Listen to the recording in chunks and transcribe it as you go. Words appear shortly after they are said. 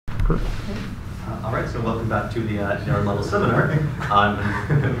All right, so welcome back to the Neron level seminar.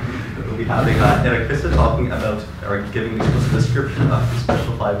 We'll be having Eric Vista talking about, or giving an explicit description of the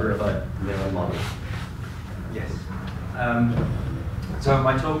special fiber of a Neron model. Yes. So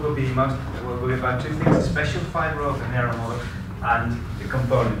my talk will be about two things: the special fiber of the Neron model and the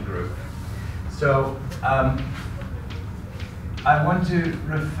component group. So I want to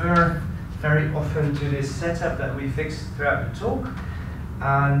refer very often to this setup that we fixed throughout the talk,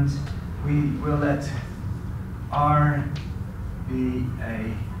 and we will let R be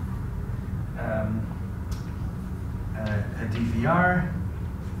a DVR,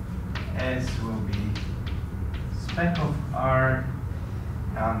 S will be spec of R,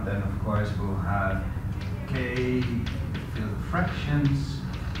 and then of course we'll have K field fractions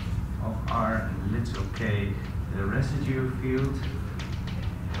of R and little k the residue field,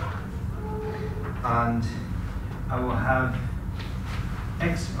 and I will have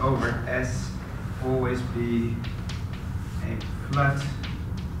X over S always be a flat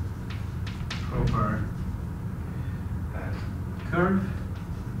proper curve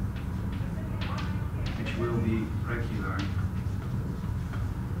which will be regular,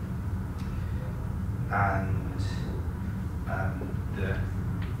 and the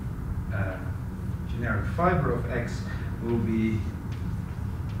generic fiber of X will be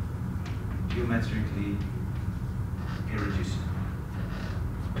geometrically irreducible.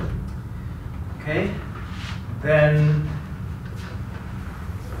 Okay, then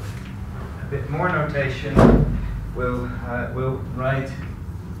a bit more notation. We'll write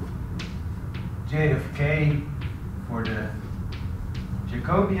J of K for the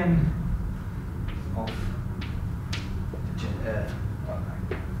Jacobian of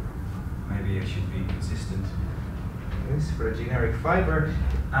maybe I should be consistent with this for a generic fiber,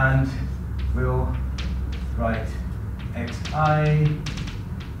 and we'll write Xi.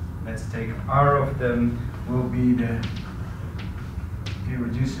 Let's take R of them will be the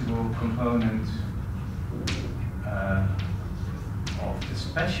irreducible component of the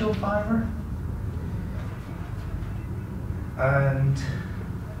special fiber, and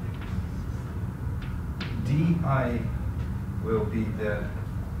Di will be the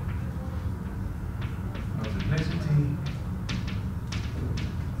multiplicity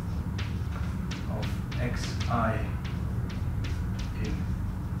of Xi in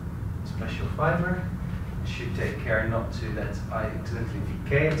special fiber. I should take care not to let I accidentally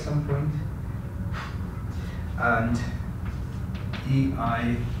decay at some point. And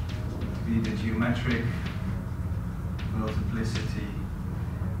EI be the geometric multiplicity.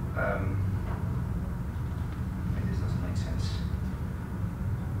 Maybe this doesn't make sense.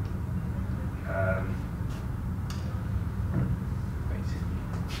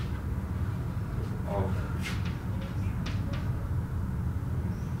 Of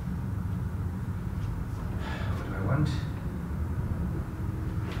what do I want?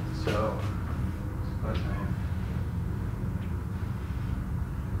 So suppose I have,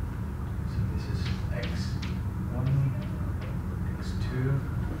 so this is x1, x2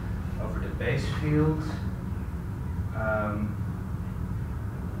 over the base field.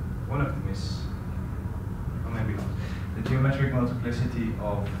 One of them is, or maybe not, the geometric multiplicity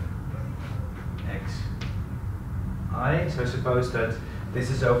of xi. So suppose that this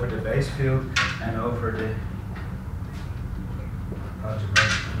is over the base field and over the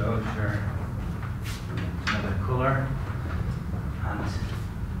algebraic closure, another color, and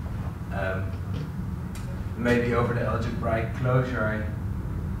maybe over the algebraic closure I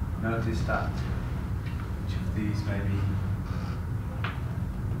noticed that each of these maybe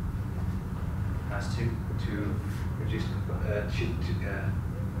has to reduce,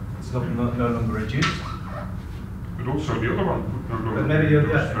 it's no longer reduced. But also the other one would no longer But maybe be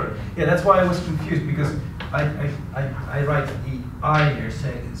reduced, right? yeah, that's why I was confused, because I write EI here,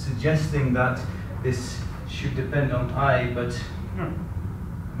 suggesting that this should depend on I, but Yeah.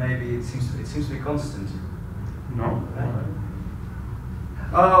 maybe it seems to be constant. No. Right?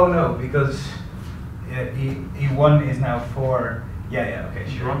 Oh no, because E1 is now 4. Yeah, okay,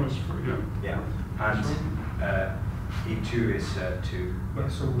 sure. One is for, yeah. Yeah, and E2 is 2. But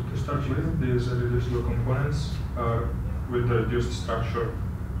so to start with, these reducible components are with the reduced structure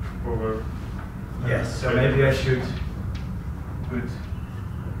over. Yes, so maybe I should put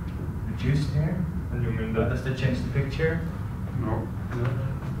reduced here. And you mean that? Does that change the picture? No.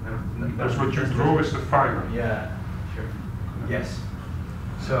 No. That's what you draw is the fiber. Yeah, sure. Yes.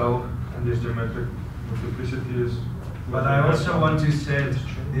 So, And this geometric multiplicity is. but I also want to set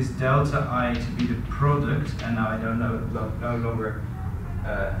this delta I to be the product, and now I don't know, no longer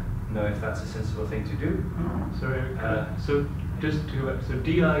know if that's a sensible thing to do. Oh. Sorry. So just to go back, so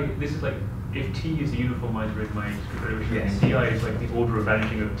DI, this is like, if T is the uniformizer in my expression, Yes. DI is like the order of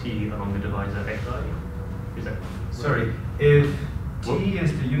vanishing of T along the divisor XI? Is that? Sorry, if What? T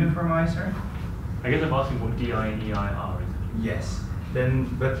is the uniformizer, I guess I'm asking what DI and EI are, is it? yes.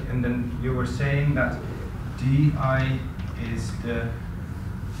 Then you were saying that DI is the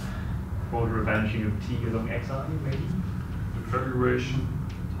Order of vanishing of T along XI, maybe? The valuation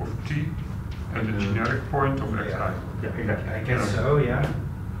of T and the generic point of xi. Yeah, exactly. I guess so, yeah.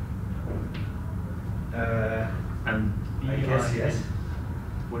 And I EI guess yes. is-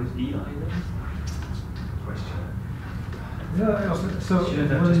 What is EI then? Question. Yeah, so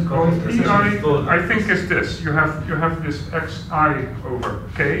Shouldn't have when- just Well, copied this. I think is this. You have this xi over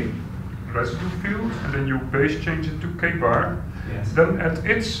k residue field, and then you base change it to k bar. Yes. Then at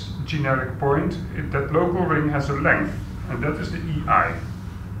its generic point, that local ring has a length, and that is the EI.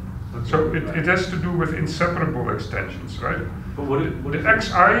 So it has to do with inseparable extensions, right? But what The is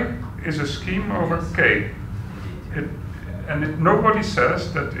xi is a scheme over k. Nobody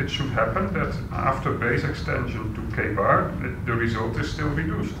says that it should happen that after base extension to k bar, the result is still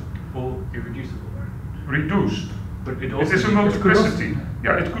reduced. or irreducible? Reduced. But it It also is a it could multiplicity.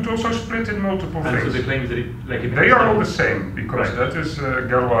 Yeah, it could also split in multiple And so the things. claim is that it, like if They it's are all done- the same because Right. that is a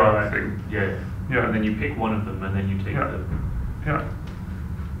Galois thing. Yeah. Yeah. And then you pick one of them, and then you take Yeah. the. Yeah.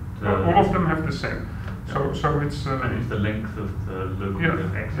 the Well, all of them have the same. So it's. And it's the length of the local Yeah,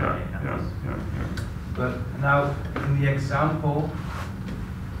 of X. yeah, yeah, yeah. But now, in the example,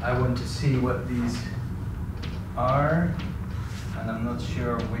 I want to see what these are, and I'm not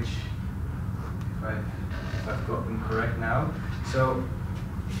sure which, if I've got them correct now. So,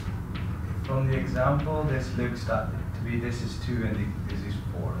 from the example, this looks to be this is 2 and this is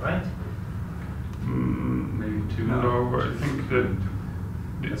 4, right? Maybe two. No, I think that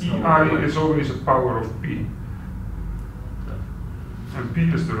the That's not what EI it is always a power of P. And P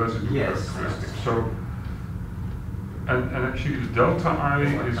is the residue Yes. characteristic. So, and actually the delta I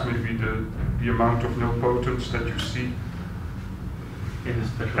is maybe the amount of nilpotence that you see In the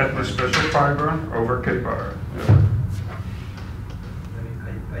special. at the fiber. special fiber over K bar. Yeah.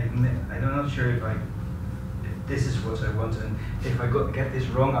 I'm not sure if this is what I want, and if I get this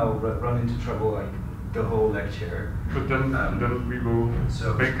wrong, I will run into trouble like the whole lecture. But then we will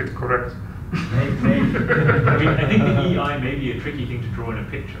so- make it correct. Maybe. I mean, I think the EI may be a tricky thing to draw in a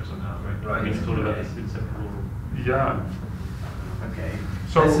picture somehow, right? Right. I mean, it's sort of Right. a inseparable. Yeah. Okay.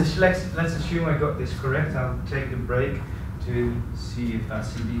 So- Let's assume I got this correct. I'll take the break to see if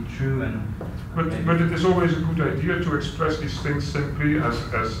that's indeed true, and But it is always a good idea to express these things simply as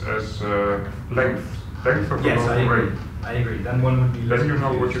length of yes, the I local agree. ring. I agree. Then one would be less Then you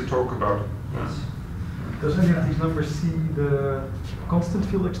know what confused. you talk about. Yes. Does any of these numbers see the constant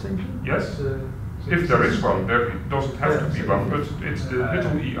field extension? Yes. So If there is one, there it doesn't have to be one, but it's the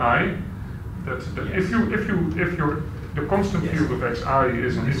little EI that Yes. if the constant Yes. field of xi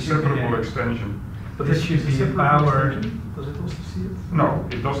is an It should be inseparable a- extension. But This is should the be a separable power- extension, does it also see it? No,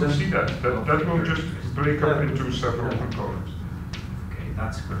 it doesn't see that. That will just break up Yeah. into several Yeah. components. Okay,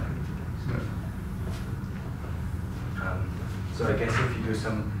 that's correct. Yeah. So I guess if you do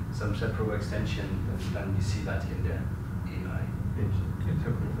some separable extension, then you see that in the EI.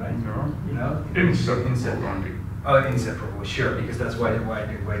 Inseparable, right? No. No? Inseparable only. Oh, inseparable, sure, because that's why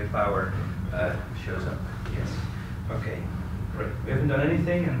the power shows up. Yes. Okay, great. We haven't done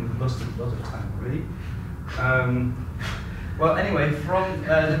anything and we've lost a lot of time already. Well, anyway, from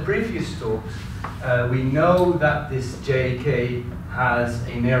the previous talks, we know that this JK has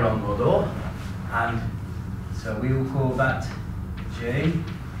a Neron model, and so we will call that J.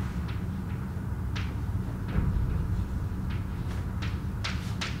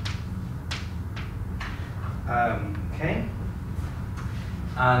 Okay,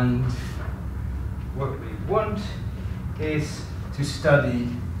 and what we want is to study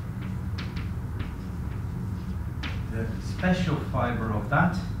the special fiber of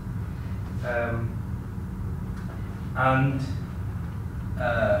that,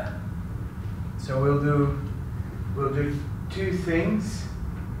 so we'll do two things.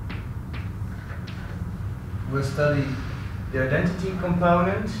 We'll study the identity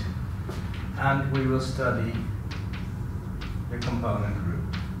component, and we will study the component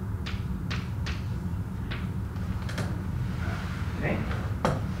group. Okay.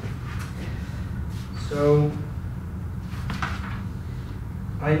 So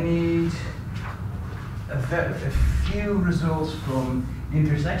I need a few results from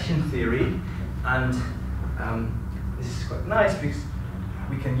intersection theory, and this is quite nice because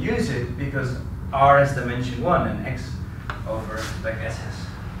we can use it because R has dimension 1 and X over spec S has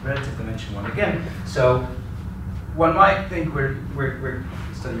relative dimension 1 again. So one might think we're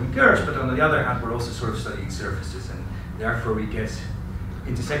studying curves, but on the other hand, we're also sort of studying surfaces, and therefore we get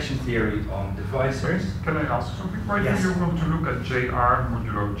intersection theory on divisors. Can I ask something? Why Yes. do you want to look at JR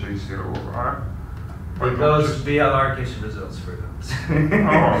modulo J0 of R? Why not Because just- VLR gives results for those. Oh,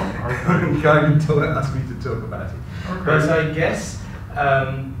 okay. Guy asked me to talk about it. Okay. But I guess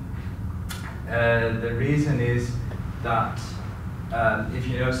the reason is that if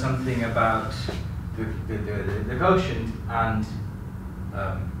you know something about the quotient and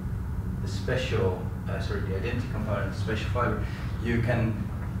the special, the identity component of the special fiber, you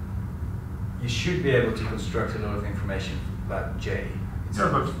should be able to construct a lot of information about J. Yeah,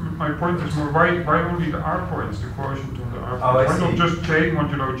 but my point is more, why only the R points, the quotient of the R points? Oh, I Why not see. just J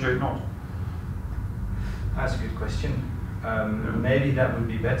modulo J naught? That's a good question. Maybe that would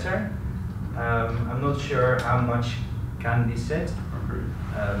be better. I'm not sure how much can be said. Okay.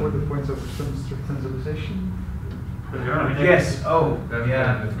 For the points of some strict sensibilization. Yeah. Yes. Oh, That's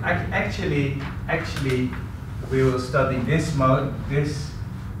yeah. kind of- Actually, we will study this mode. This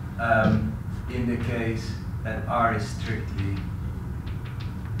in the case that R is strictly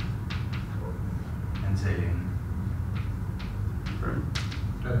Henselian. Okay.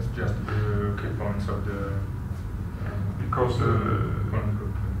 That's just the key points of the Because point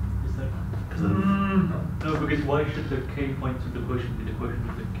group. Is that? No, because why should the k points of the quotient be the quotient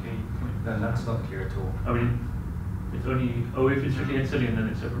of the k point? Then that's not clear at all. I mean, it's only, if it's strictly Henselian, then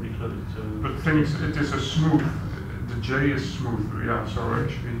it's separately closed, so. but the thing is, it is a smooth, the J is smooth, yeah, so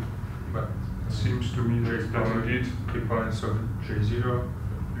actually, But it seems to me that indeed, key points of J0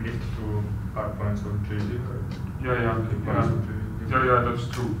 lift to R points of J0. yeah, Key points of J0. yeah, that's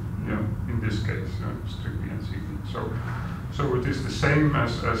true, yeah, in this case, strictly NCV. So it is the same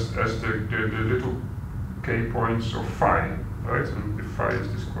as the little k points of phi, right? And if phi is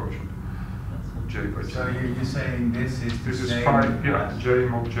this quotient, J by J. So you're saying this is the This is same phi, yeah, as- J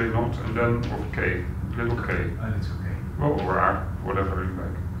mod J naught, and then of k, little k. Oh, that's okay. Well, or R, whatever you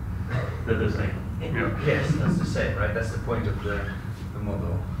like. They're the same. Yeah. Yes, that's the same, right? That's the point of the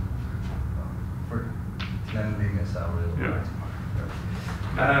model. For cleanliness, I will. Yeah.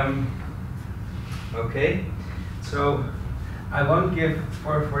 Okay, so I won't give,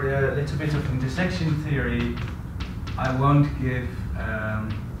 for the little bit of intersection theory, I won't give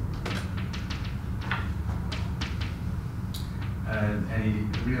any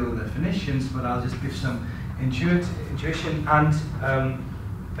real definitions, but I'll just give some intuition and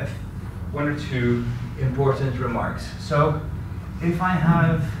one or two important remarks. So if I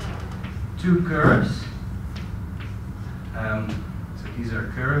have two curves, so these are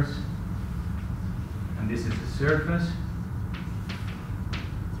curves, and this is a surface,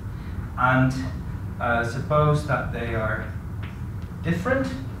 and suppose that they are different,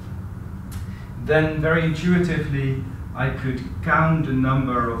 then very intuitively I could count the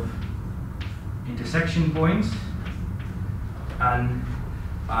number of intersection points, and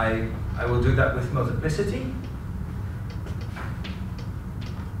I will do that with multiplicity.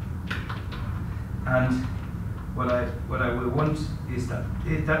 And what I will want is that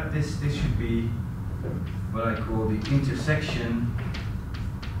this should be what I call the intersection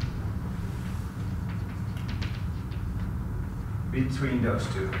between those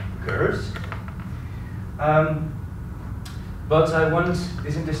two curves. But I want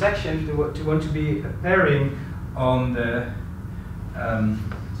this intersection to be a pairing on the.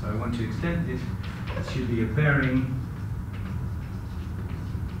 So I want to extend it. It should be a pairing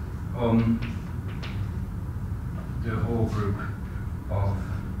on the whole group of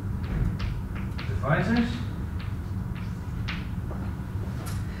divisors.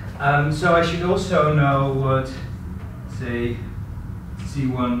 So I should also know what, say,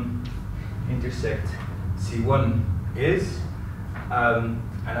 C1 intersect C1 is. And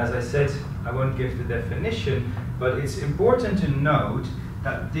as I said, I won't give the definition, but it's important to note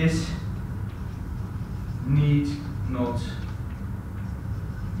that this need not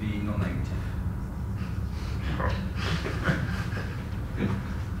be non-negative.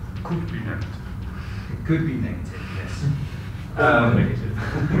 Could be negative. It could be negative, yes. Or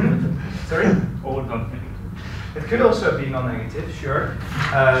negative. Sorry? Or non-negative. It could also be non-negative, sure.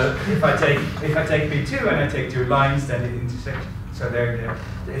 If I take B2 and I take two lines, then it intersects. So there.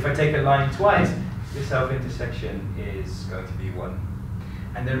 If I take a line twice, the self-intersection is going to be 1.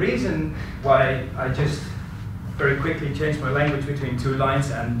 And the reason why I just very quickly changed my language between two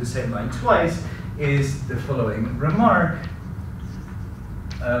lines and the same line twice is the following remark,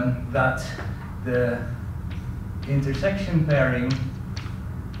 that the intersection pairing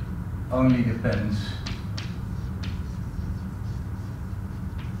only depends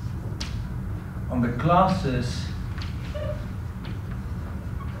on the classes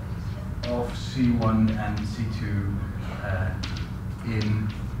of C1 and C2 in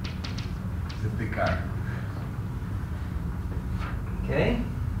the Picard. Okay.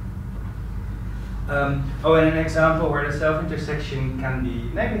 Oh, and an example where the self-intersection can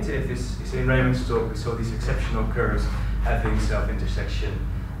be negative is in Raymond's talk. We saw these exceptional curves having self-intersection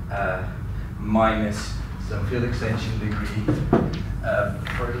minus some field extension degree.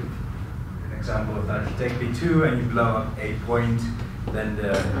 For an example of that, if you take B2 and you blow up a point, then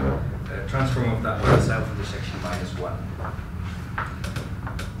the transform of that will self-intersection minus 1.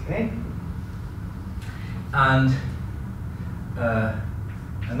 Okay. And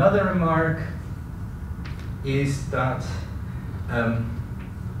another remark is that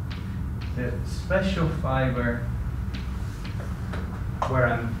the special fiber, where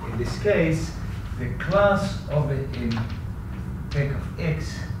I'm in this case, the class of it in peg of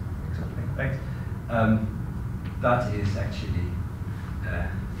x, that is actually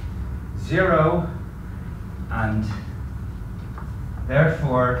 0, and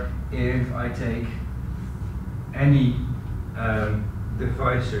therefore if I take any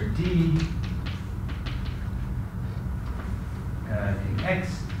divisor d in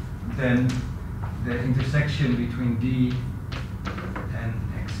x, then the intersection between d and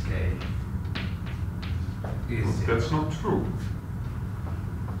xk is zero. That's not true.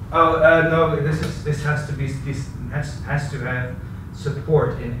 Oh no! This has to be has to have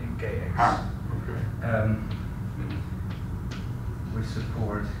support in kx. Ah, okay. With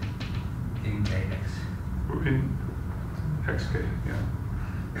support in kx. In xk, yeah.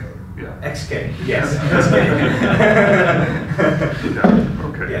 Yeah. Xk, yes. Xk. Yeah,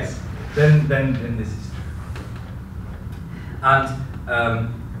 okay. Yes. Then this is true. And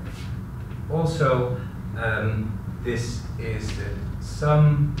also this is the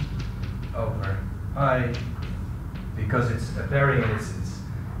sum over I, because it's a pairing and it's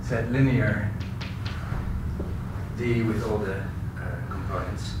set linear d with all the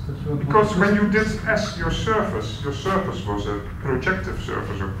components. Because when you did S, your surface was a projective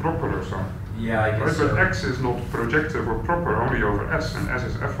surface or proper or something. Yeah, I guess Right, so. but X is not projective or proper only over S, and S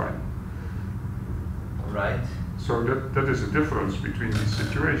is affine. Right. So that is a difference between these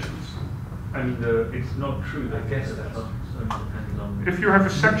situations. And it's not true that I guess that that's- depends on. If you have a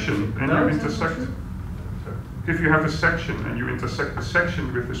section and No, you it's not intersect, true. if you have a section and you intersect the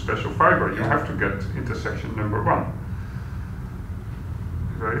section with a special fiber, you Yeah. have to get intersection number 1.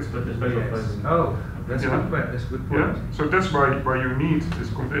 Right? But the special Yes. fiber. Oh, that's Yeah. good point. That's a good point. Yeah, so that's why you need this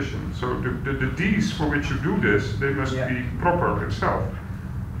condition. So the D's for which you do this, they must Yeah. be proper itself.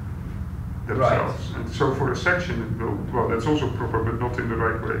 Themselves. And so for a section it will, well, that's also proper, but not in the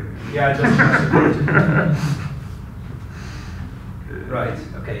right way. Yeah, just support. Right.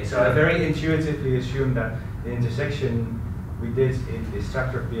 Okay. So I very intuitively assume that the intersection we did in the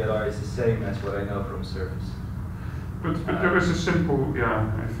structure of PLR is the same as what I know from surface. But there is a simple, yeah,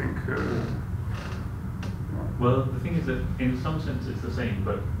 I think. Well, the thing is that in some sense it's the same,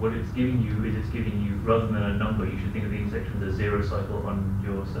 but what it's giving you is it's giving you, rather than a number, you should think of the intersection as a zero cycle on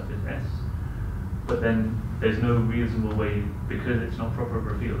your surface S. But then there's no reasonable way, because it's not proper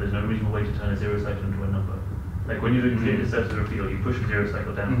over a field, there's no reasonable way to turn a zero cycle into a number. Like when you're looking at the surface of a field, you push a zero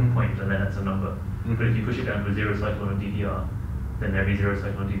cycle down to a point and then that's a number. But if you push it down to a zero cycle on a DDR, then every zero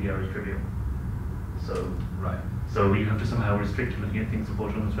cycle on DDR is trivial. So, Right. so you have to somehow restrict looking at things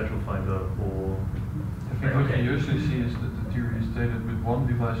supported on the special fiber, or I think what you usually see is that the theory is stated with one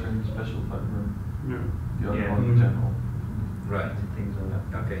divisor in the special fiber, Yeah. the other Yeah. one in general. Right. things like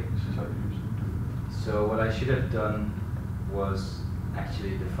that. Okay. This is how you usually do it. So what I should have done was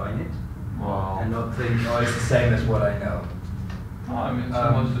actually define it Wow. and not think, oh, it's the same as what I know. No, I mean, it's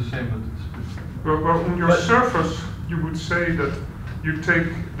Um, almost the same, but it's. Well, on your But- surface, you would say that you take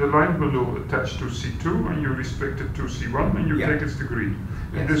the line below attached to C2 and you restrict it to C1 and you Yeah. take its degree.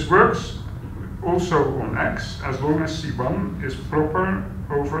 And Yes. this works also on X as long as C1 is proper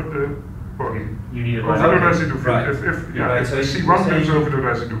over the body. You need a Over line. the Okay, residue field. right. If Right, so C1 you're goes saying- over the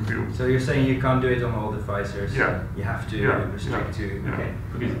residue field. So you're saying you can't do it on all divisors? Yeah. You have to Yeah, restrict yeah, to, yeah. okay.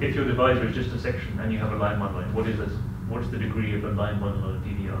 Because if your divisor is just a section and you have a line modeling, what's the degree of a line model on a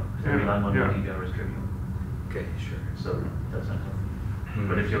DDR? Because every Yeah, line model on a yeah. DDR is trivial. Okay, sure. So that's not helpful. Hmm.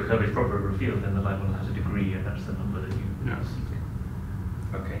 But if your curve is proper over a field, then the line model has a degree and that's the number that you Yeah. seek.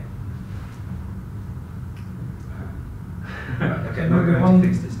 Okay. Right, okay, Maybe we're going one to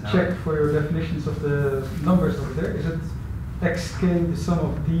fix this now. check for your definitions of the numbers over there. Is it xk the sum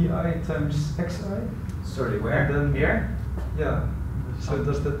of di times xi? Sorry, where? And then- Here? Yeah. So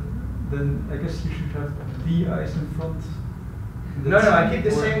does that, then I guess you should have di's in front. No, no, I keep the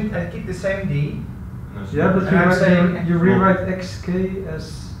Or- same. I keep the same D. Yeah, but And I'm saying you rewrite xk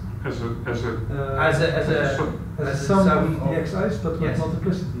as as a So, As a as a sum sum of the of- xi's, but with yes.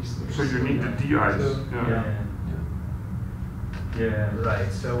 multiplicities. so you need the di's. So- Yeah. Yeah.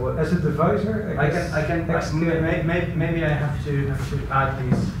 right. So what? As a divisor, Maybe I have to add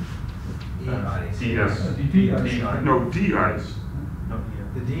these EI's. Yes. DI's. No, di's. Not here.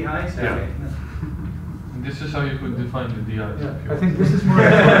 The DI's. Yeah. Okay. And this is how you could define the DIs. Yeah, if you I want. think this is more.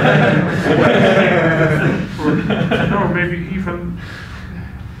 Or, no, maybe even.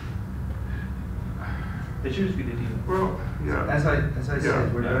 It should be the D. Well, yeah. As I yeah.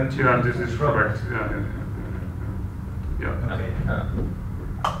 said, we're going to. Yeah, this is correct. Yeah. Okay.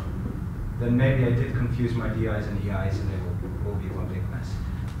 Then maybe I did confuse my DI's and EI's, and it will be one big mess.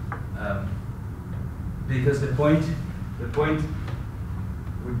 Because the point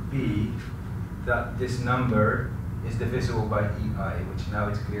would be that this number is divisible by EI, which now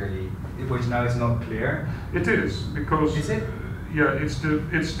it's not clear. It is because. Is it? Yeah, it's the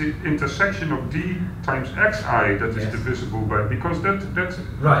intersection of d times xi that is Yes. divisible by, because that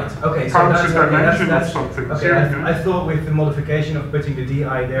Right. Okay. So counts that's the dimension that's, of something. Okay. Yeah. I thought with the modification of putting the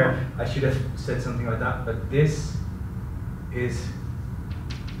DI there, I should have said something like that. But this is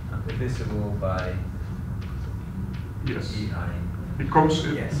divisible by Yes. EI. Because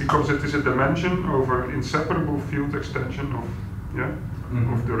Yes. because it is a dimension over an inseparable field extension of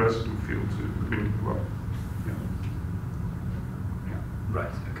Mhm. of the residue field. Well, yeah.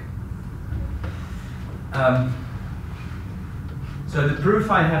 Right, okay. So the proof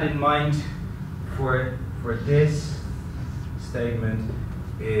I had in mind for this statement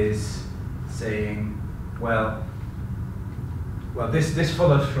is saying, well, this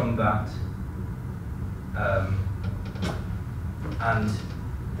follows from that, and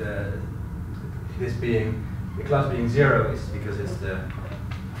the class being 0 is because it's the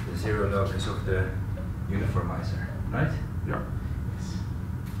 0 locus of the uniformizer, right? Yeah.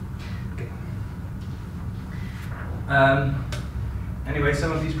 Okay. Anyway,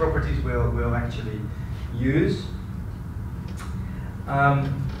 some of these properties we'll actually use.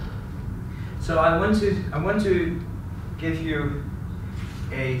 So I want to give you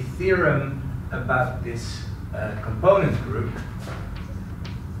a theorem about this component group,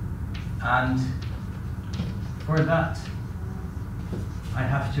 and for that I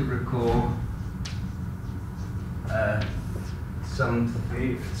have to recall some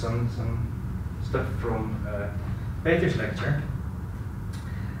stuff from Peter's lecture,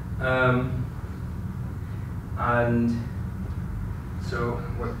 and so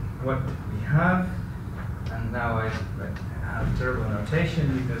what we have, and now I have turbo notation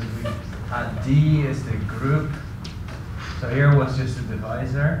because we had D as the group. So here was just a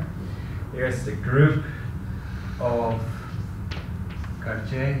divisor. Here's the group of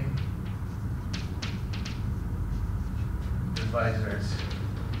Cartier divisors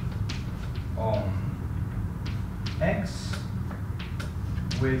on X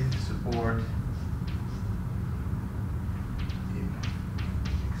with support in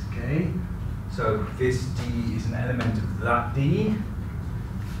xk. So this D is an element of that D.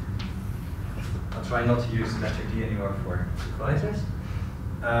 I'll try not to use letter D anymore for divisors.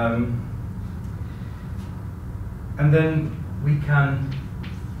 And then we can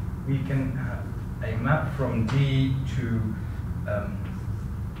have a map from D to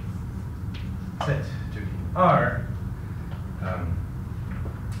Z to the R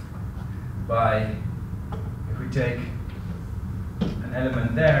by, if we take an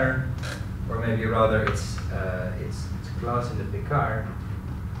element there, or maybe rather it's a class in the Picard,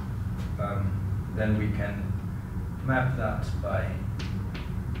 then we can map that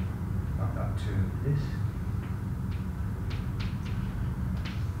to this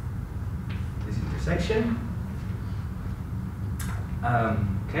intersection.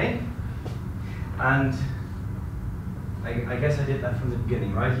 Okay, and I guess I did that from the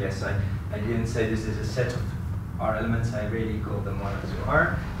beginning, right? Yes, I didn't say this is a set of R elements. I really called them 1 and 2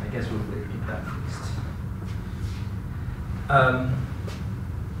 R. I guess we'll repeat that first. And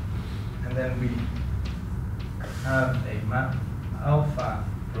then we have a map alpha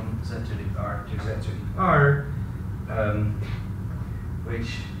from Z to the R to Z to the R,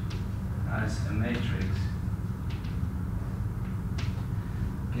 which has a matrix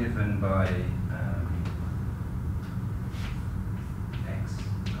given by xi,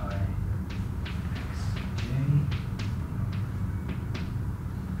 xj,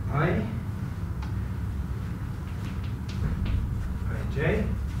 I, ij,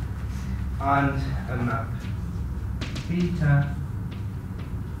 and a map beta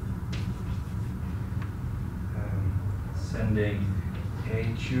sending a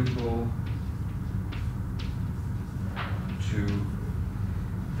tuple to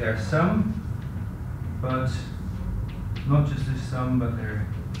their sum, but not just the sum, but they're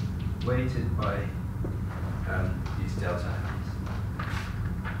weighted by these delta elements.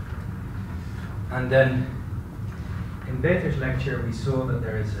 And then in Peter's lecture we saw that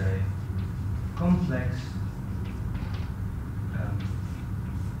there is a complex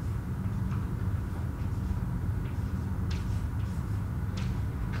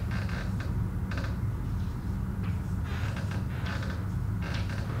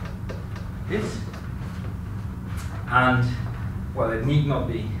this, and well, it need not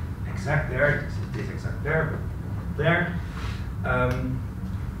be exact there, it is exact there, but there.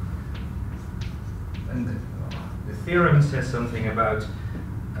 And the theorem says something about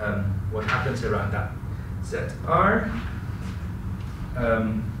what happens around that set R.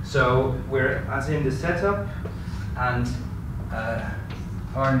 So we're as in the setup, and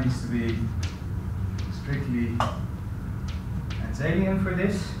R needs to be strictly Henselian for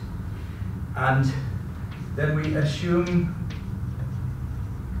this. And then we assume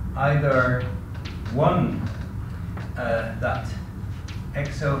either one, that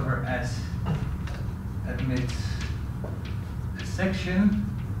X over S admits a section,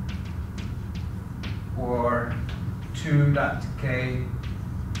 or two, that K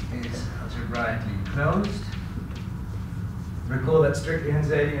is algebraically closed. Recall that strictly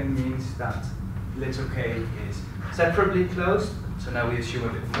Henselian means that little k is separably closed, so now we assume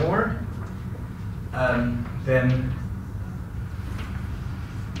a bit more. Then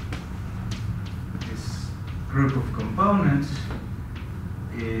this group of components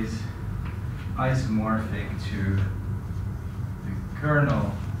is isomorphic to the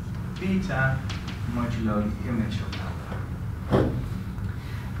kernel beta modulo the image of alpha.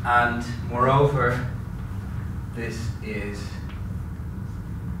 And moreover, this is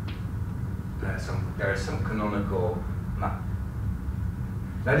there is some canonical map.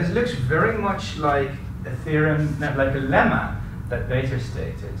 Now this looks very much like a theorem, like a lemma that Peter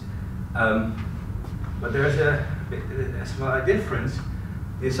stated, but there is a slight difference.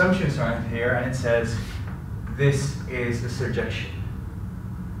 The assumptions aren't here, and it says this is a surjection.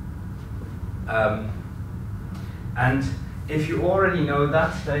 And if you already know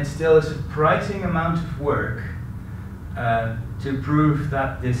that, then it's still a surprising amount of work to prove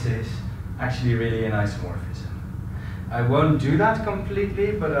that this is actually really an isomorphism. I won't do that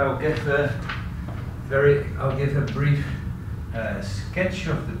completely, but I'll give a brief sketch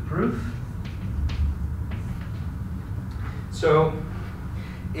of the proof. So,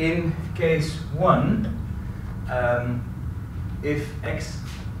 in case 1, if X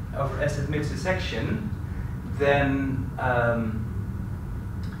over S admits a section, then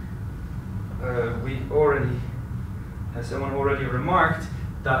someone already remarked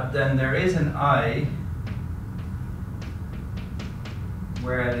that then there is an I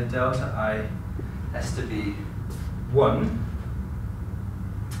where the delta I has to be 1.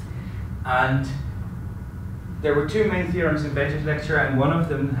 And there were two main theorems in Peter's lecture, and one of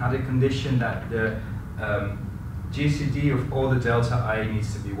them had a condition that the GCD of all the delta I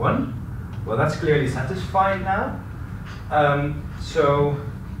needs to be 1. Well, that's clearly satisfied now. So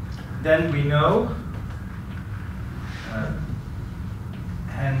then we know,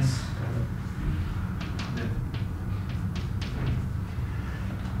 hence,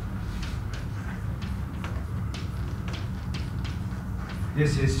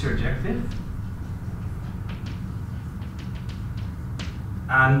 this is surjective.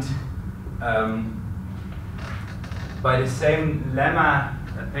 And by the same lemma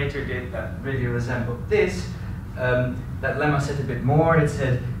that Peter did that really resembled this, that lemma said a bit more. It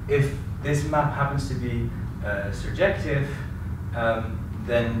said if this map happens to be surjective,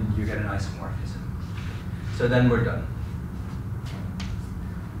 then you get an isomorphism. So then we're done.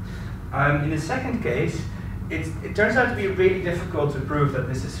 In the second case, it turns out to be really difficult to prove that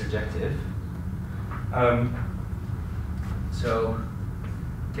this is surjective. So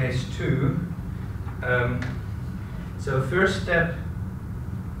case 2. So first step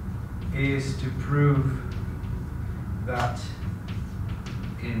is to prove that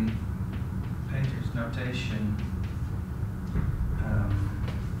in Peter's notation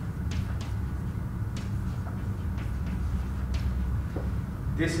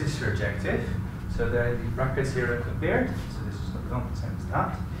this is surjective. So the brackets here are compared. So this is not the same as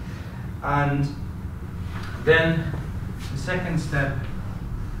that. And then the second step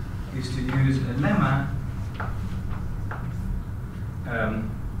is to use a lemma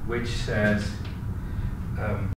which says